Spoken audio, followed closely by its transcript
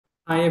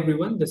Hi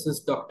everyone, this is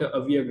Dr.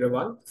 Avi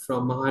Agarwal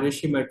from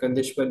Maharishi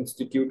Markandeshwar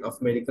Institute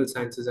of Medical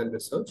Sciences and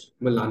Research,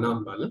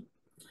 Malana, Ambala,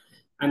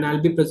 and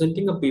I'll be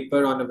presenting a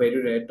paper on a very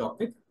rare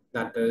topic,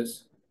 that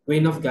is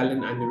vein of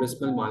Galen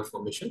aneurysmal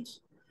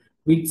malformations,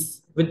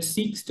 which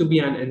seeks to be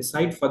an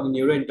insight for the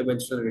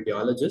neurointerventional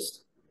radiologist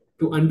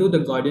to undo the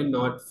Gordian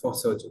knot for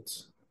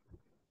surgeons.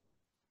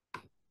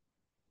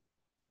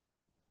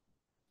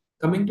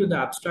 Coming to the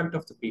abstract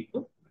of the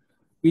paper,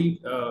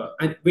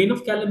 and vein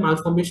of Galen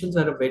malformations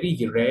are a very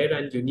rare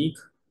and unique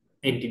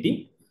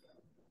entity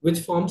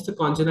which forms the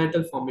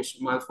congenital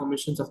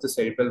malformations of the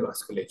cerebral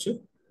vasculature.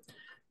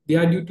 They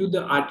are due to the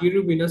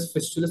arteriovenous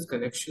fistulous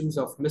connections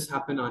of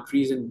mishappen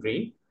arteries in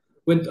brain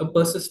with a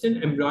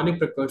persistent embryonic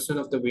precursor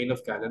of the vein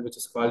of Galen, which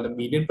is called the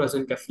median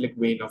prosencephalic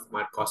vein of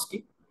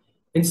Markowski,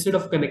 instead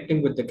of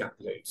connecting with the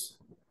capillaries.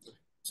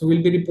 So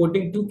we'll be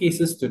reporting two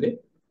cases today.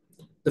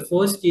 The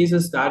first case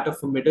is that of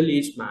a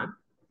middle-aged man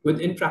with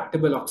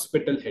intractable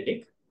occipital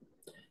headache.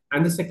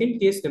 And the second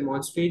case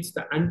demonstrates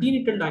the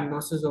antenatal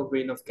diagnosis of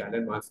vein of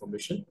Galen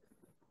malformation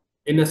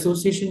in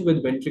association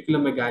with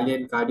ventriculomegaly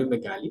and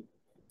cardiomegaly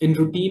in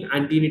routine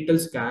antenatal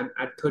scan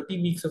at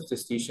 30 weeks of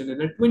gestation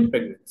in a twin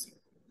pregnancy.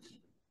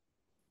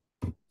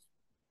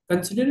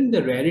 Considering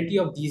the rarity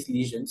of these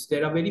lesions,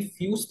 there are very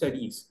few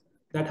studies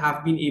that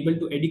have been able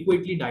to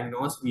adequately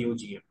diagnose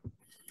VOGM.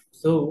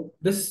 So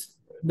this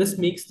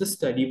makes the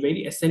study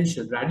very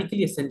essential,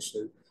 radically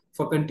essential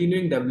for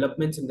continuing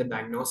developments in the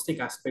diagnostic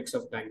aspects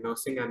of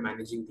diagnosing and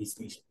managing these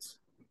lesions.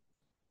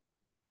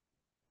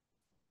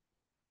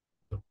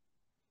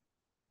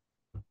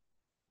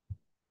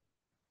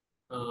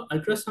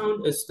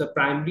 Ultrasound is the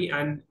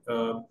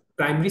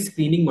primary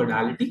screening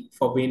modality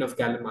for vein of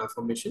Galen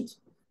malformations,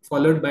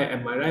 followed by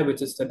MRI,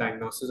 which is the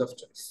diagnosis of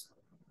choice.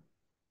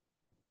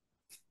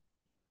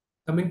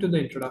 Coming to the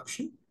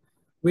introduction,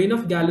 vein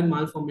of Galen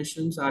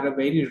malformations are a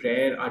very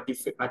rare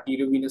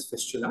arteriovenous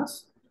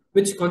fistulas,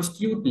 which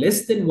constitute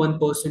less than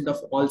 1%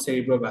 of all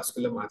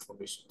cerebrovascular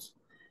malformations.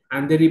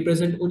 And they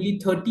represent only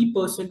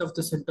 30% of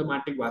the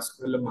symptomatic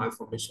vascular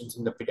malformations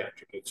in the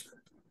pediatric age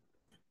group.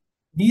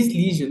 These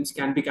lesions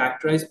can be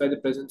characterized by the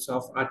presence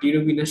of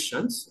arteriovenous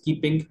shunts,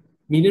 keeping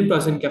median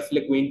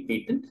prosencephalic vein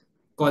patent,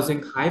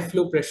 causing high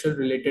flow pressure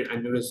related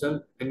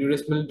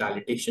aneurysmal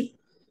dilatation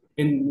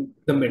in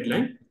the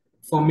midline,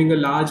 forming a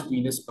large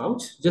venous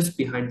pouch just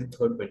behind the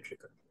third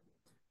ventricle.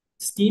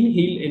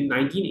 Steenhill in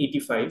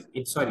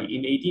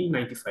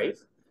 1895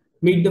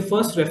 made the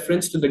first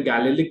reference to the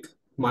Galilic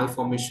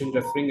malformation,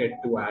 referring it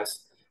to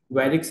as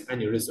varix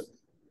aneurysm.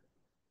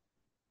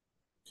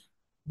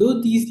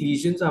 Though these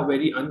lesions are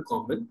very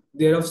uncommon,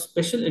 they are of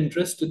special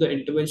interest to the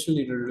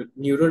interventional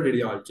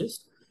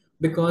neuroradiologist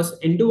because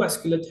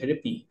endovascular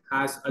therapy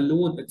has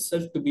alone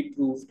itself to be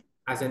proved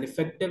as an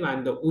effective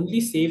and the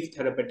only safe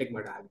therapeutic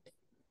modality.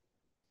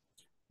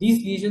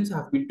 These lesions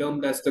have been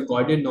termed as the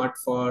Gordian knot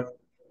for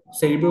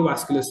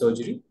cerebrovascular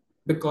surgery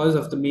because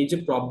of the major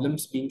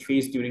problems being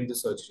faced during the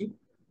surgery,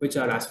 which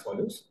are as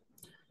follows.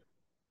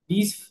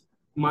 These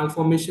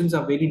malformations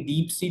are very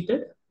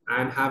deep-seated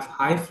and have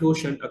high flow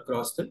shunt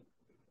across them,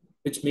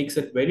 which makes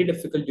it very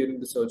difficult during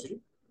the surgery.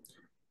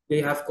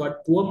 They have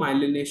got poor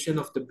myelination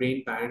of the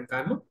brain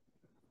parenchyma.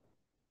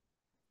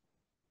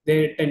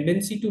 Their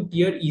tendency to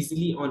tear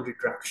easily on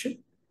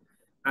retraction,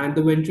 and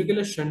the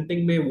ventricular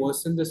shunting may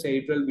worsen the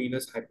cerebral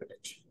venous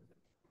hypertension.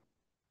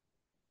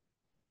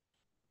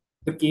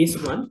 The case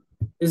one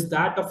is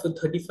that of a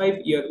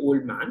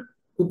 35-year-old man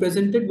who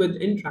presented with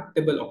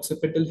intractable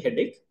occipital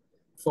headache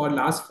for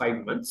last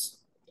 5 months.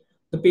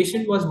 The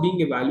patient was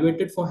being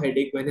evaluated for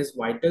headache when his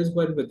vitals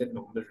were within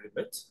normal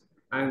limits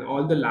and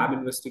all the lab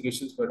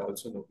investigations were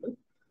also normal.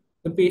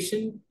 The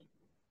patient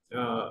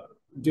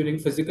during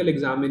physical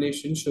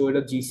examination showed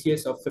a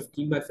GCS of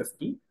 15 by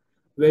 50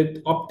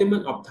 with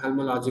optimal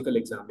ophthalmological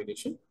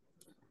examination.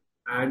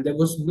 And there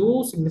was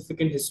no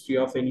significant history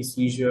of any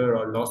seizure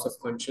or loss of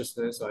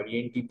consciousness or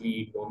ENT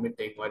bleed,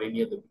 vomiting, or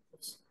any other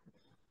weakness.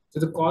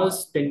 So the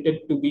cause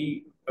tended to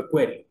be a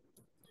query.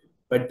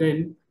 But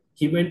then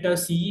he went a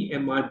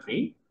CE-MR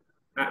brain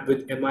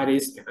with MRA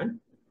scan,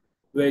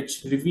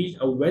 which revealed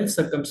a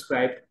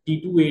well-circumscribed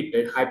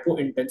T2-weighted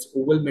hypointense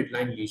oval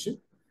midline lesion,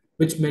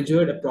 which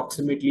measured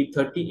approximately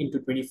 30 into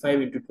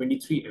 25 into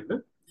 23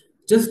 mm,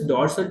 just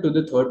dorsal to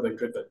the third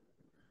ventricle,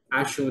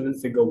 as shown in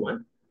figure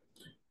 1.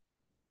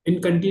 In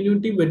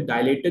continuity with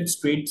dilated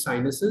straight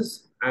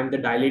sinuses and the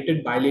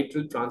dilated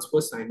bilateral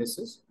transverse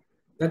sinuses,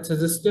 that's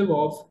suggestive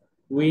of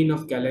vein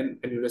of Galen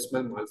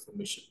aneurysmal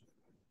malformation.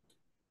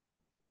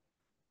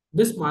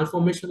 This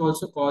malformation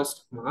also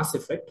caused mass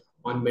effect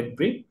on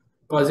midbrain,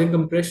 causing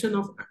compression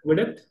of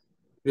aqueduct,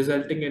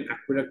 resulting in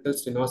aqueductal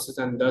stenosis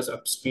and thus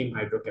upstream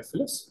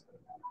hydrocephalus.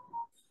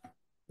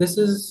 This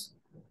is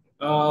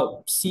a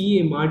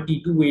CMR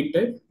T2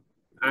 weighted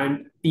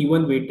and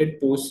T1 weighted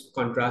post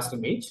contrast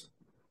image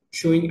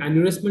showing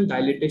aneurysmal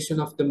dilatation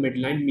of the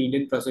midline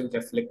median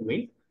prosencephalic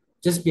vein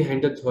just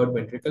behind the third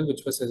ventricle,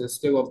 which was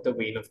suggestive of the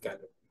vein of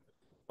Galen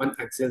on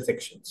axial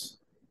sections.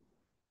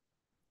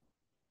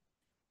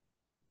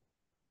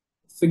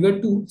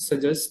 Figure 2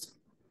 suggests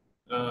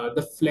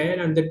the flare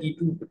and the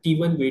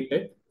T1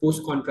 weighted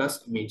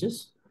post-contrast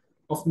images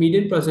of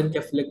median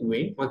prosencephalic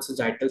vein on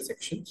sagittal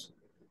sections,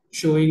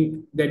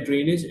 showing their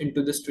drainage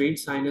into the straight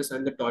sinus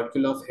and the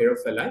torcula of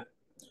Herophili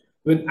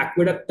with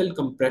aqueductal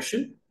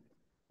compression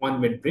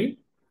on midbrain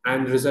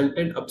and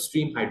resultant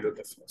upstream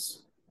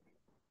hydrocephalus.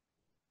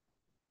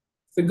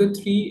 Figure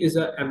 3 is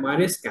a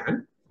MRA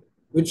scan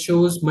which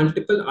shows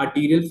multiple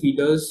arterial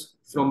feeders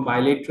from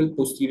bilateral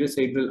posterior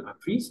cerebral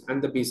arteries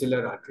and the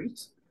basilar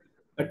arteries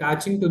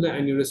attaching to the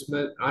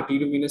aneurysmal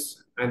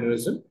arteriovenous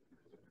aneurysm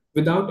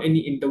without any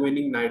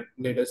intervening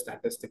nidus, that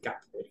is the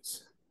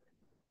capillaries.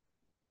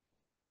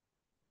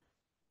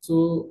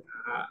 So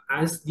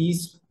as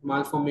these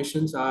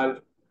malformations are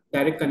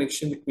direct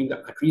connection between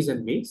the arteries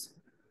and veins,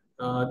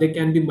 there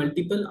can be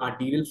multiple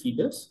arterial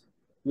feeders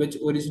which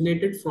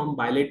originated from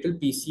bilateral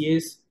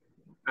PCAs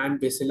and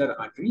basilar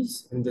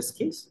arteries in this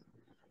case,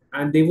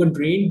 and they were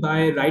drained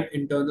by right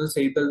internal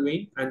cerebral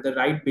vein and the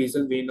right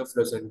basal vein of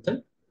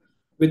Rosenthal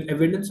with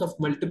evidence of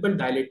multiple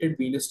dilated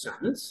venous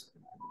channels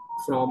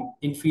from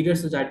inferior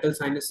sagittal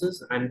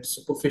sinuses and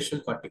superficial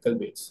cortical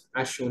veins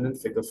as shown in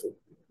figure 4.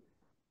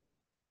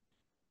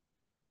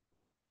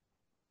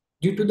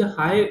 Due to the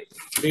high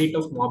rate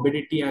of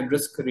morbidity and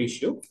risk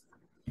ratio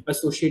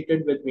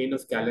associated with vein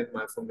of Galen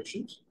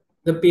malformations,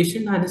 the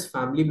patient and his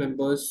family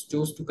members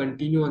chose to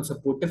continue on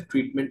supportive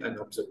treatment and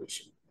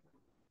observation.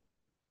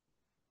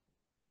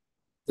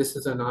 This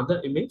is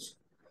another image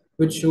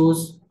which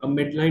shows a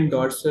midline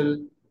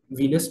dorsal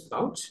venous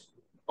pouch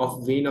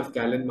of vein of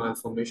Galen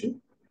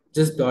malformation,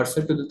 just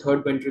dorsal to the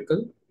third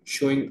ventricle,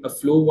 showing a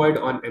flow void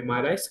on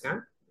MRI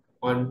scan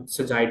on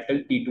sagittal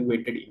T2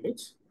 weighted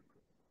image,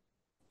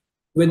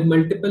 with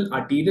multiple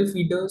arterial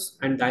feeders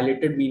and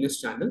dilated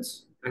venous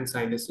channels and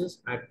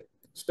sinuses at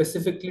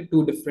specifically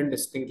two different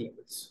distinct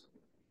levels.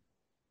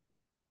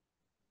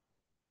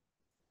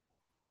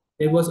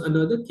 There was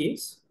another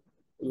case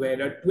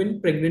where a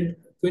twin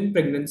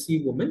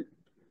pregnancy woman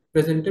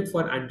presented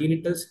for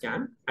antenatal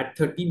scan at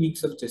 30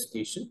 weeks of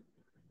gestation.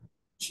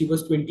 She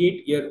was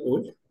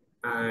 28-year-old,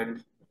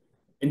 and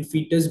in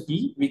fetus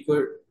B, we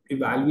could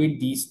evaluate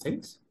these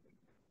things.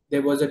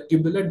 There was a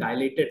tubular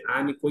dilated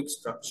anechoic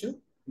structure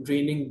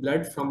draining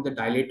blood from the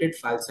dilated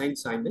falcine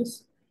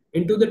sinus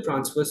into the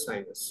transverse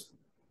sinus.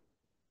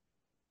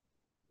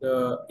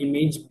 The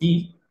image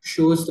B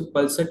shows the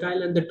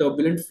pulsatile and the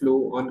turbulent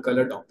flow on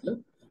color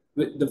Doppler,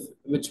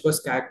 which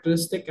was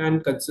characteristic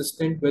and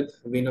consistent with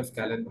vein of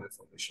Galen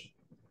malformation.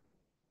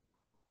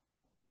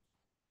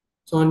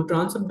 So on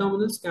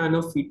transabdominal scan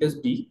of fetus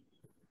B,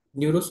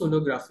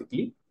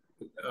 neurosonographically,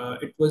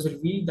 it was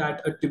revealed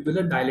that a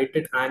tubular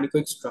dilated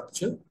anechoic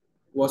structure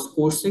was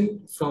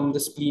coursing from the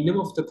splenum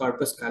of the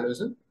corpus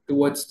callosum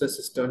towards the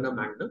cisterna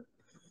magna,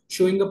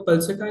 showing a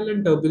pulsatile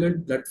and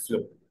turbulent blood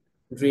flow,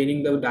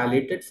 draining the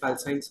dilated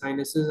falcine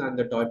sinuses and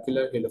the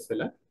torcular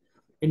halophila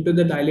into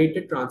the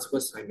dilated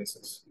transverse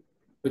sinuses,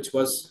 which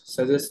was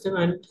suggestive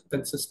and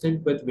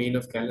consistent with vein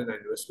of Galen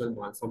aneurysmal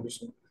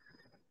malformation,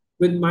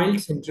 with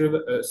mild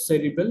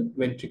cerebral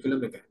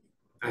ventriculomegaly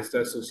as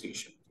the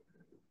association.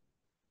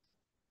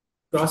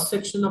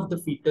 Cross-section of the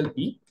fetal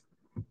B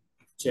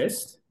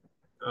chest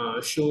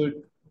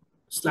showed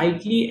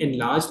slightly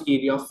enlarged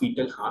area of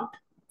fetal heart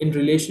in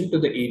relation to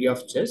the area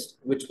of chest,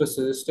 which was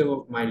suggestive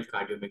of mild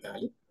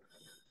cardiomegaly.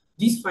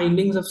 These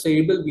findings of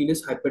cerebral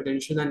venous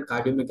hypertension and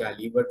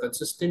cardiomegaly were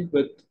consistent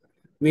with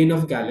vein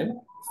of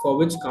Galen, for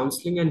which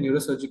counseling and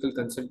neurosurgical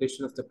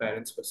consultation of the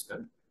parents was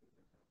done.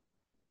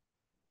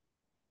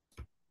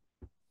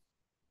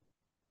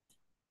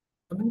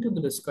 Coming to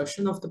the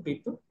discussion of the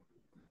paper,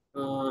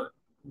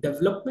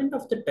 development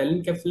of the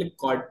telencephalic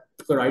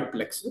choroid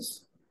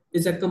plexus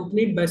is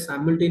accompanied by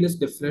simultaneous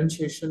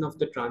differentiation of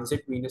the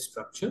transit venous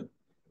structure,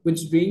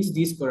 which drains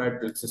these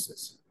choroid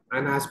plexuses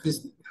and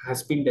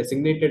has been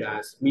designated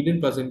as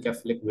median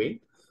prosencephalic vein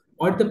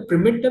or the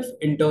primitive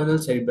internal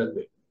cerebral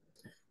vein.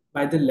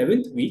 By the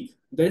 11th week,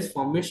 there is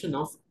formation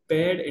of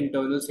paired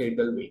internal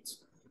cerebral veins,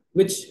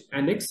 which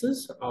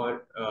annexes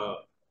or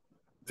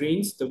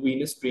drains the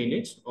venous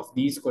drainage of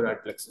these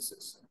choroid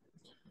plexuses.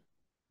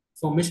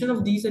 Formation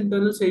of these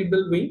internal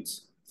cerebral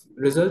veins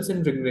results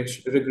in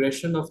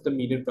regression of the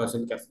median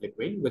prosencephalic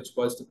vein, which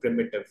was the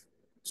primitive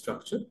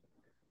structure,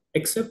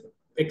 except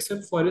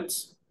for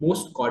its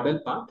most caudal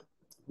part,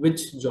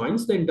 which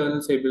joins the internal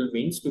cerebral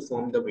veins to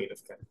form the vein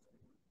of Galen.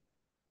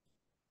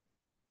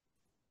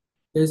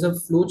 There's a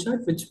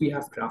flowchart which we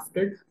have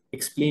drafted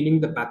explaining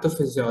the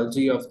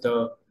pathophysiology of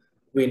the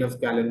vein of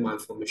Galen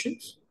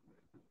malformations.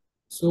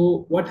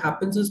 So what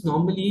happens is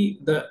normally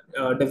the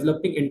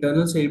developing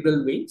internal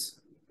cerebral veins,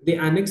 they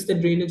annex the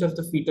drainage of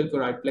the fetal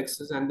choroid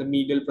plexus and the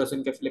medial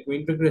prosencephalic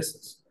vein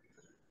regresses.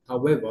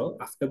 However,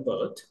 after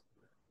birth,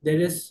 there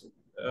is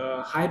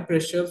high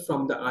pressure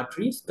from the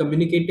arteries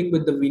communicating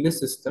with the venous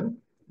system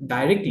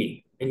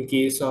directly in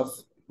case of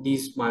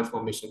these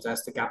malformations,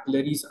 as the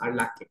capillaries are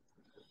lacking.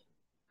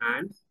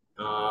 And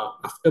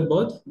after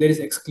birth, there is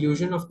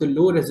exclusion of the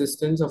low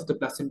resistance of the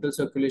placental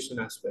circulation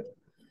as well.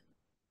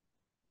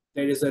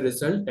 There is a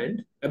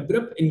resultant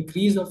abrupt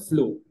increase of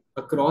flow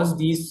across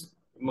these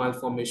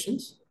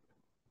malformations,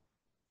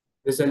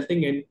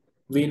 resulting in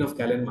vein of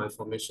Galen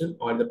malformation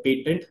or the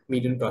patent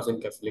median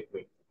prosencephalic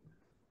vein.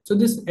 So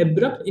this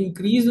abrupt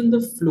increase in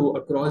the flow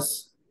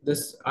across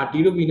this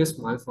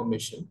arteriovenous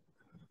malformation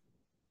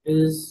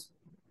is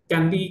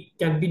can be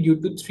due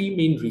to three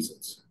main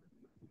reasons,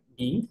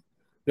 being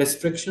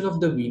restriction of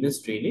the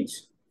venous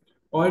drainage,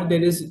 or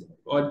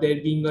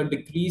there being a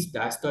decreased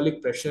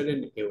diastolic pressure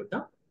in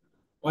aorta,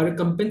 or a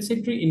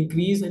compensatory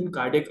increase in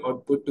cardiac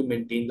output to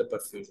maintain the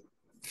perfusion.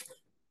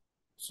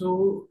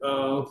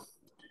 So,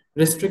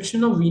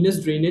 restriction of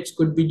venous drainage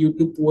could be due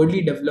to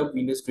poorly developed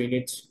venous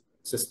drainage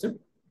system,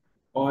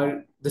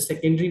 or the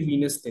secondary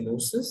venous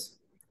stenosis,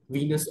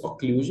 venous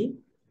occlusion,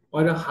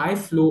 or a high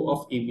flow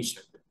of AV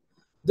shunt.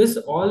 This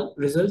all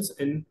results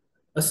in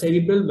a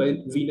cerebral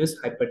venous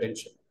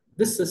hypertension.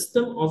 This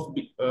system of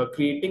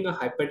creating a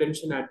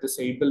hypertension at the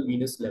cerebral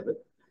venous level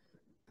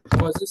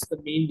causes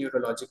the main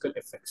neurological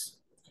effects.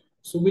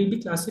 So we'll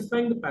be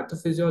classifying the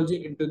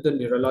pathophysiology into the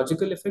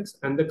neurological effects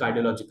and the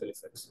cardiological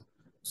effects.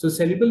 So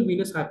cerebral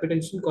venous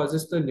hypertension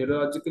causes the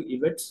neurological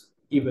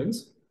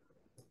events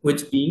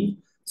which being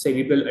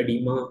cerebral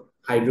edema,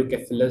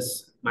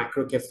 hydrocephalus,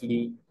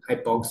 microcephaly,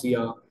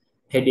 hypoxia,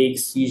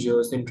 headaches,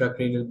 seizures,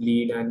 intracranial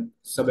bleed, and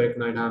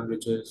subarachnoid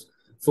hemorrhages,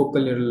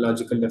 focal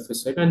neurological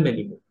deficit, and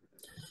many more.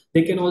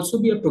 There can also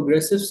be a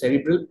progressive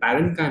cerebral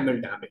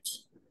parenchymal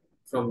damage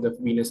from the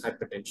venous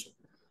hypertension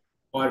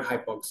or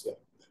hypoxia,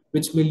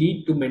 which may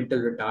lead to mental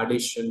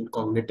retardation,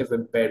 cognitive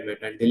impairment,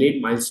 and delayed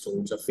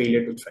milestones or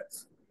failure to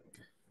thrive.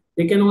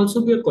 There can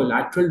also be a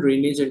collateral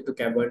drainage into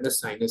cavernous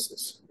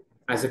sinuses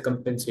as a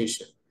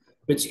compensation,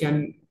 which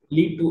can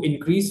lead to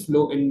increased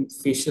flow in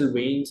facial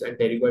veins and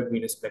pterygoid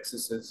venous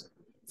plexuses,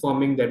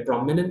 forming their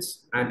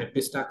prominence and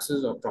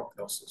epistaxis or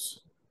proptosis.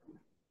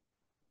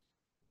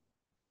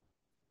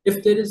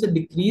 If there is a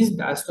decreased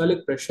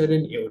diastolic pressure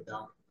in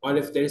aorta, or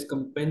if there is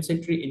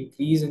compensatory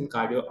increase in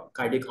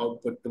cardiac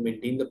output to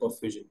maintain the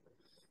perfusion,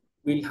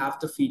 we'll have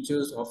the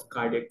features of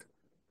cardiac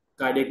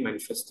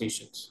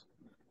manifestations,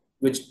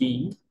 which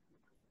being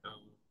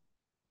um,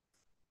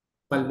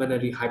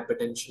 pulmonary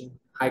hypertension,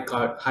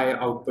 high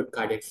output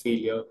cardiac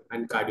failure,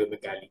 and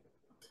cardiomegaly.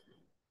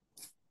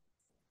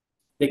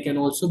 There can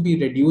also be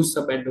reduced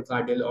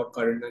subendocardial or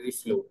coronary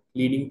flow,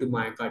 leading to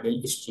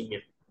myocardial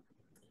ischemia.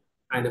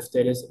 And if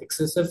there is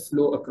excessive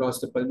flow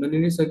across the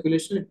pulmonary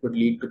circulation, it could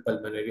lead to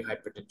pulmonary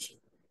hypertension.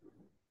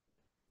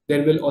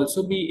 There will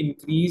also be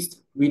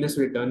increased venous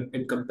return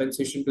in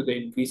compensation to the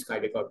increased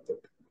cardiac output,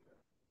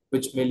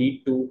 which may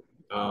lead to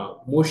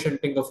more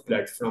shunting of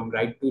blood from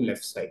right to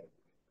left side,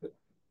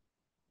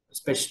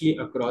 especially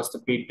across the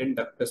patent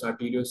ductus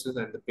arteriosus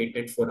and the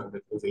patent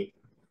foramen vein,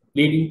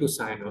 leading to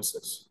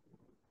cyanosis.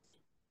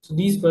 So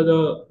these were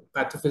the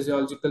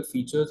pathophysiological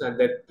features and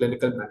their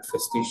clinical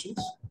manifestations.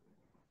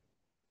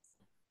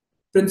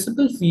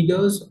 Principal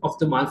feeders of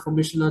the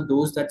malformation are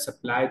those that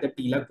supply the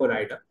tila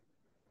choroida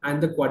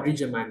and the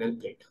quadrigeminal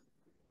plate.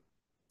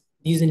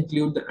 These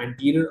include the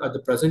anterior or the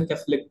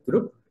prosencephalic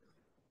group,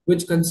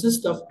 which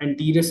consists of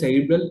anterior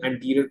cerebral,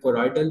 anterior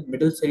choroidal,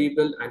 middle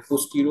cerebral, and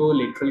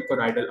posterolateral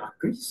choroidal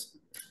arteries,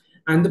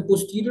 and the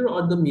posterior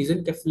or the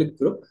mesencephalic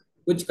group,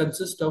 which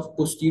consists of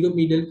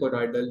posteromedial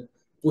choroidal,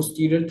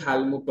 posterior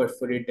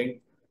thalamoperforating,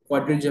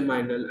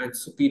 quadrigeminal, and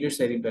superior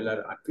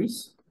cerebellar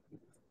arteries.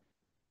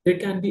 There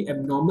can be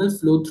abnormal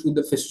flow through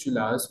the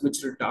fistulas, which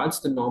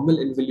retards the normal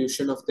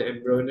involution of the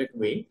embryonic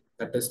vein,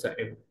 that is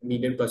the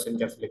median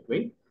prosencephalic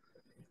vein,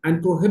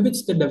 and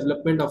prohibits the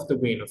development of the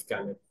vein of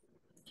Galen.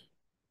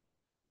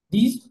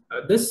 This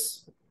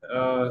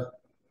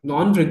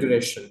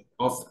non-regression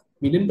of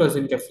median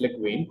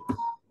prosencephalic vein,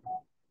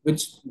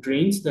 which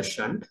drains the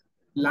shunt,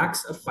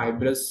 lacks a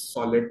fibrous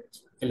solid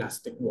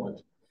elastic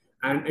wall,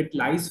 and it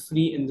lies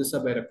free in the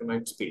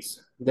subarachnoid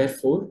space,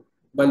 therefore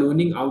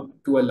ballooning out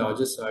to a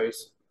larger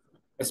size,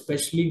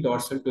 especially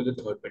dorsal to the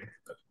third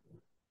ventricle.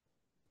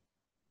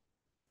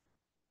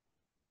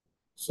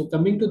 So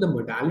coming to the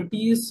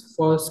modalities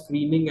for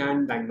screening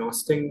and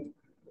diagnosis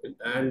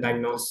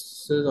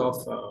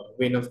of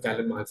vein of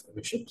Galen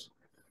malformations.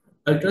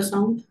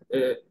 Ultrasound,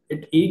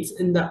 it aids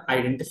in the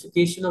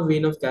identification of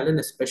vein of Galen,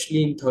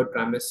 especially in third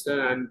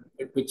trimester, and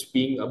which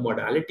being a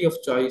modality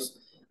of choice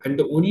and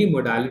the only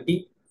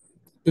modality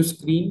to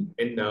screen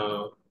in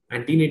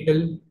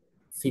antenatal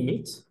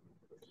females.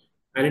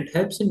 And it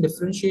helps in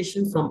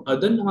differentiation from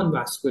other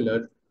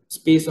non-vascular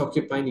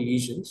space-occupying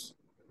lesions,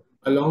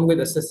 along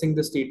with assessing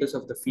the status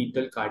of the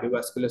fetal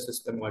cardiovascular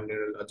system or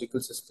neurological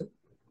system.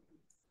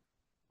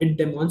 It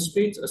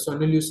demonstrates a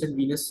sonolucent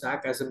venous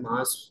sac as a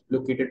mass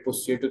located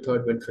posterior to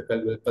third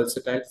ventricle with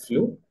pulsatile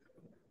flow,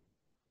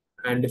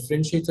 and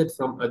differentiates it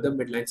from other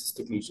midline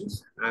cystic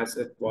lesions, as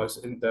it was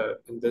in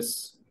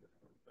this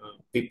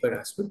paper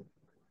as well.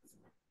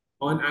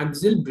 On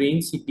axial brain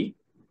CT,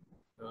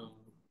 um,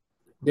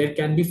 there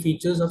can be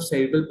features of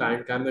cerebral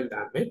parenchymal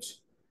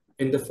damage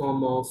in the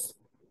form of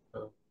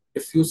uh,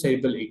 diffuse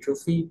cerebral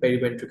atrophy,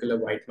 periventricular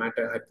white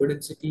matter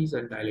hypodensities,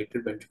 and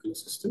dilated ventricular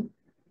system.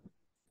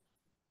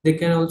 There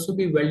can also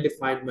be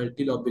well-defined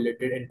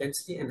multilobulated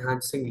intensity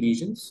enhancing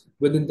lesions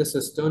within the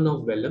cistern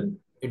of velum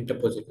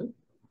interpositum.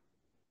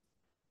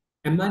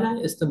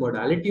 MRI is the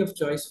modality of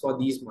choice for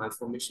these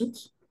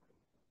malformations,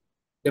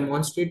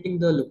 demonstrating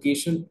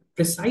the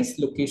precise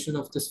location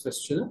of this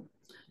fistula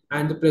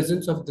and the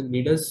presence of the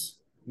nidus,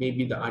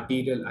 maybe the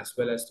arterial as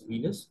well as the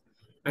venous,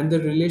 and the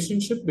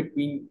relationship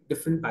between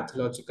different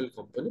pathological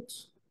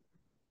components.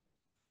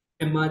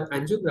 MR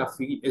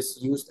angiography is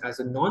used as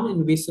a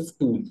non-invasive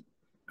tool,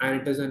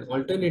 and it is an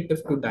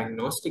alternative to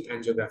diagnostic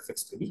angiographic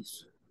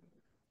studies.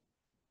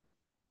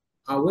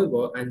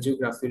 However,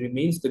 angiography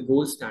remains the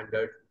gold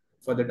standard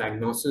for the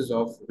diagnosis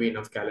of vein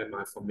of Galen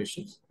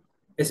malformations,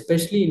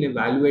 especially in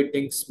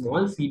evaluating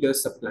small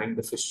feeders supplying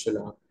the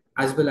fistula,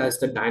 as well as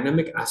the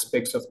dynamic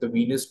aspects of the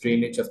venous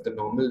drainage of the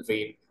normal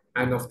vein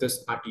and of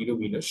this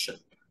arteriovenous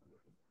shunt.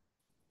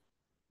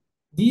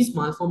 These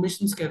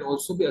malformations can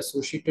also be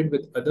associated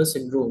with other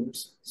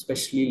syndromes,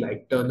 especially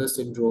like Turner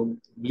syndrome,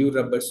 blue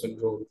rubber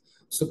syndrome,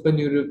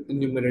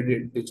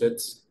 supernumerary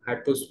digits,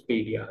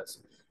 hypospadias,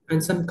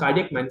 and some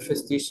cardiac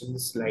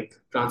manifestations like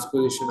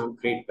transposition of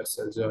great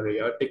vessels or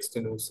aortic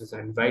stenosis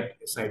and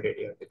right-sided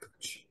aortic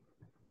arch.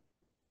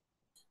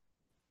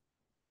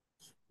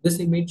 This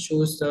image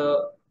shows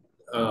the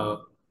uh,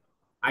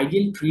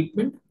 ideal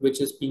treatment which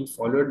is being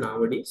followed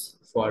nowadays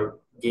for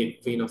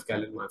vein of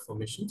Galen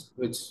malformations,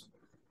 which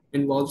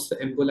involves the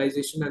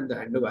embolization and the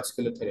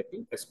endovascular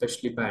therapy,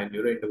 especially by a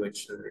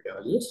neurointerventional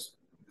radiologist.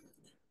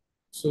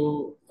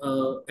 So,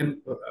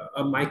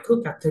 a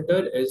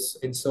microcatheter is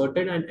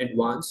inserted and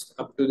advanced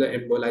up to the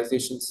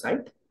embolization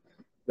site,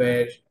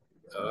 where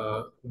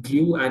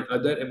glue and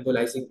other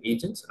embolizing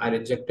agents are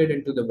injected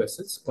into the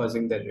vessels,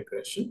 causing their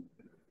regression.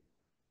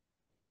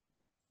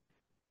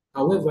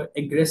 However,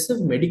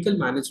 aggressive medical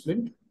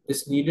management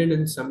is needed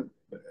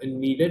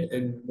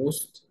in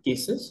most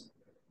cases,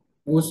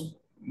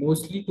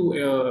 mostly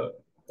to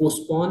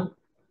postpone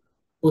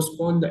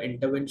the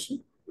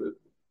intervention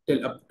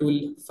till up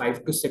to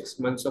 5 to 6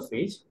 months of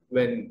age,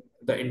 when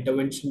the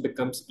intervention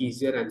becomes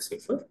easier and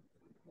safer.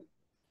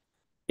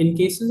 In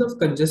cases of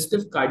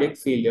congestive cardiac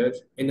failure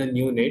in a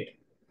neonate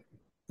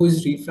who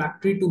is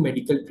refractory to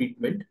medical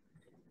treatment,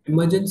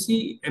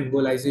 emergency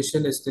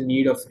embolization is the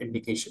need of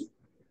indication.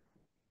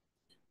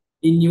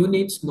 In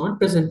neonates not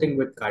presenting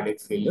with cardiac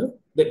failure,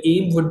 the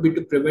aim would be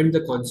to prevent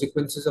the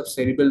consequences of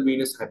cerebral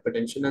venous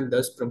hypertension and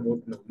thus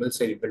promote normal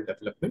cerebral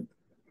development.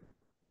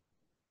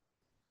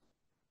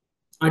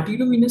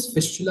 Arteriovenous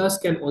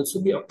fistulas can also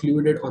be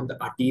occluded on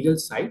the arterial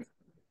side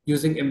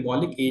using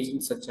embolic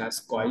agents such as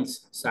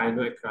coils,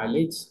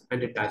 cyanoacrylates,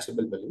 and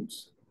detachable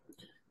balloons.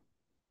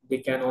 They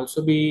can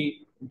also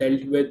be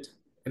dealt with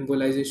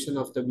embolization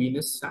of the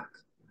venous sac,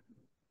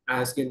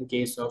 as in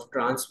case of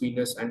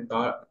transvenous and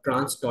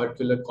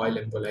transtorcular coil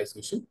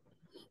embolization,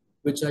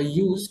 which are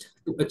used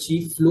to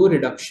achieve flow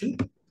reduction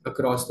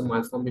across the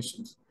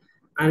malformations.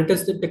 And it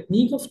is the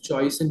technique of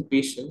choice in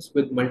patients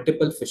with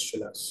multiple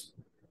fistulas.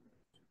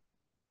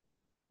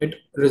 It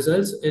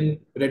results in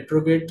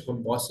retrograde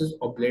thrombosis,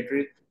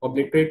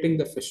 obliterating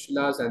the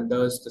fistulas and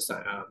thus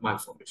the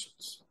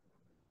malformations.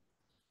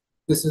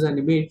 This is an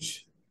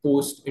image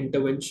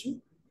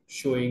post-intervention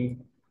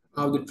showing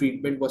how the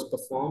treatment was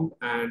performed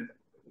and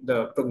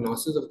the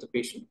prognosis of the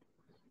patient,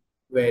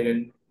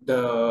 wherein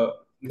the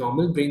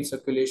normal brain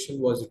circulation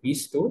was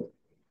restored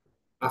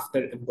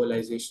after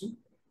embolization,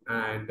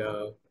 and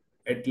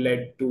it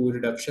led to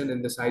reduction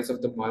in the size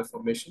of the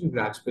malformation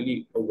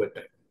gradually over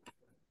time.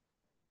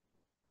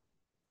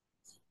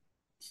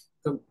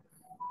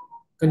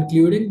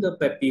 Concluding the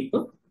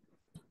paper,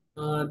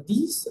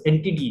 these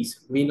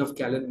entities, vein of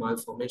Galen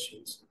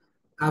malformations,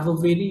 have a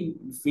very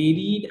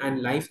varied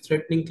and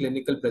life-threatening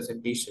clinical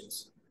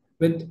presentations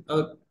with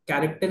a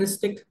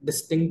characteristic,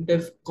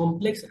 distinctive,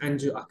 complex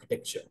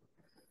angioarchitecture,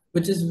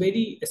 which is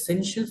very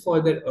essential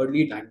for their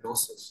early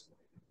diagnosis,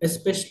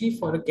 especially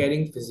for a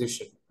caring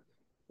physician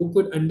who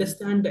could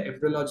understand the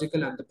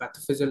embryological and the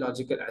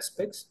pathophysiological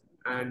aspects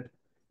and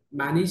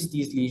manage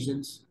these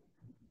lesions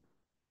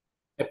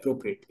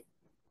appropriately.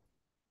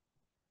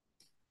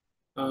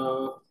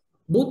 uh,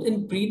 Both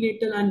in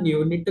prenatal and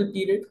neonatal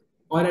period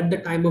or at the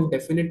time of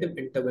definitive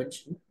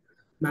intervention,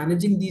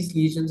 managing these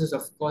lesions is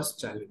of course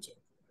challenging.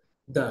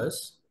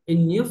 Thus,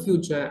 in near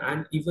future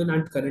and even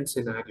at current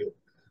scenario,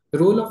 the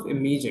role of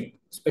imaging,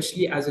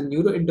 especially as a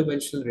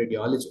neurointerventional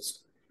radiologist,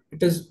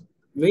 it is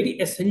very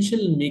essential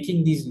in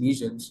making these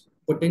lesions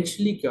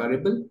potentially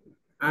curable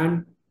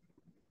and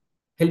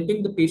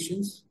helping the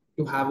patients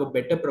to have a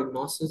better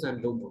prognosis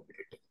and low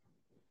morbidity.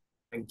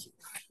 Thank you.